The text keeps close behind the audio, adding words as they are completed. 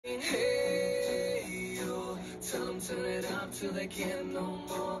Hey, yo, tell them turn it up till they can't no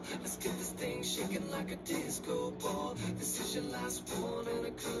more. Let's get this thing shaking like a disco ball. This is your last one and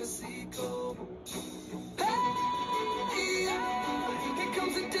a courtesy call. Hey, yo, here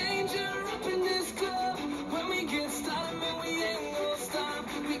comes the danger up in this club. When we get started, man, we ain't gonna stop.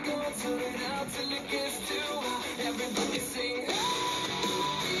 We gonna turn it out till it gets too hot. Everybody sing, hey,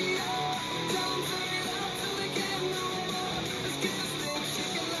 yo, tell them turn it up till they can't no more. Let's get this thing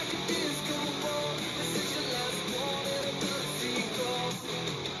shaking like a disco ball. This is your last one and a courtesy call.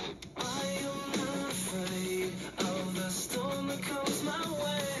 I am not afraid of the storm that comes my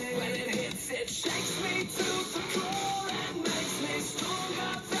way. When it hits, it shakes me to the core and makes me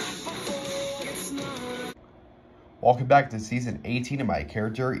stronger than before. It's not. Welcome back to Season 18 of my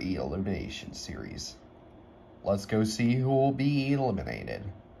character Elimination series. Let's go see who will be eliminated.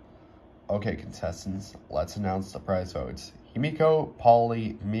 Okay, contestants, let's announce the prize votes. Himiko,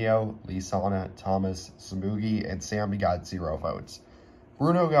 Polly, Mio, Lisana, Thomas, Samugi, and Sammy got 0 votes.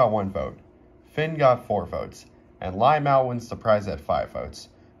 Bruno got 1 vote. Finn got 4 votes. And Lai Mao wins the prize at 5 votes.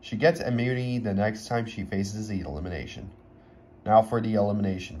 She gets immunity the next time she faces the elimination. Now for the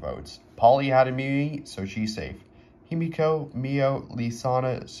elimination votes. Polly had immunity, so she's safe. Himiko, Mio,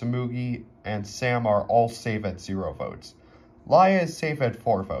 Lisana, Samugi, and Sam are all safe at 0 votes. Laya is safe at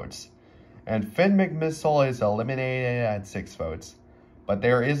 4 votes. And Finn McMissile is eliminated at 6 votes. But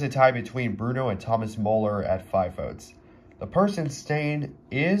there is a tie between Bruno and Thomas Moeller at 5 votes. The person staying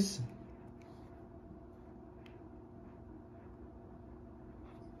is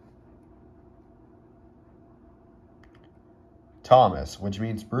Thomas, which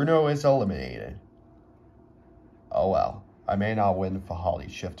means Bruno is eliminated. Oh well, I may not win for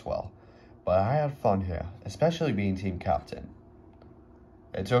Holly's shift well, but I had fun here, especially being team captain.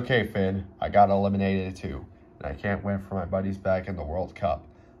 It's okay, Finn, I got eliminated too, and I can't win for my buddies back in the World Cup.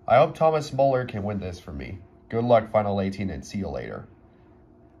 I hope Thomas Moeller can win this for me. Good luck, Final 18, and see you later.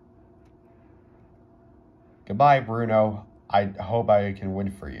 Goodbye, Bruno. I hope I can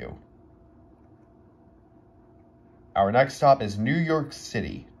win for you. Our next stop is New York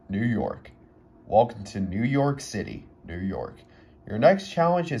City, New York. Welcome to New York City, New York. Your next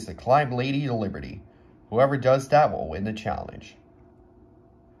challenge is to climb Lady Liberty. Whoever does that will win the challenge.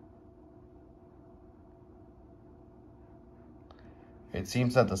 It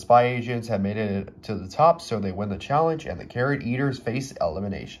seems that the spy agents have made it to the top, so they win the challenge, and the carrot eaters face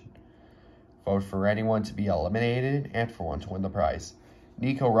elimination. Vote for anyone to be eliminated, and for one to win the prize.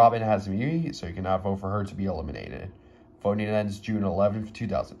 Nico Robin has immunity, so you cannot vote for her to be eliminated. Voting ends June 11th,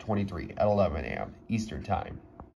 2023 at 11 a.m. Eastern Time.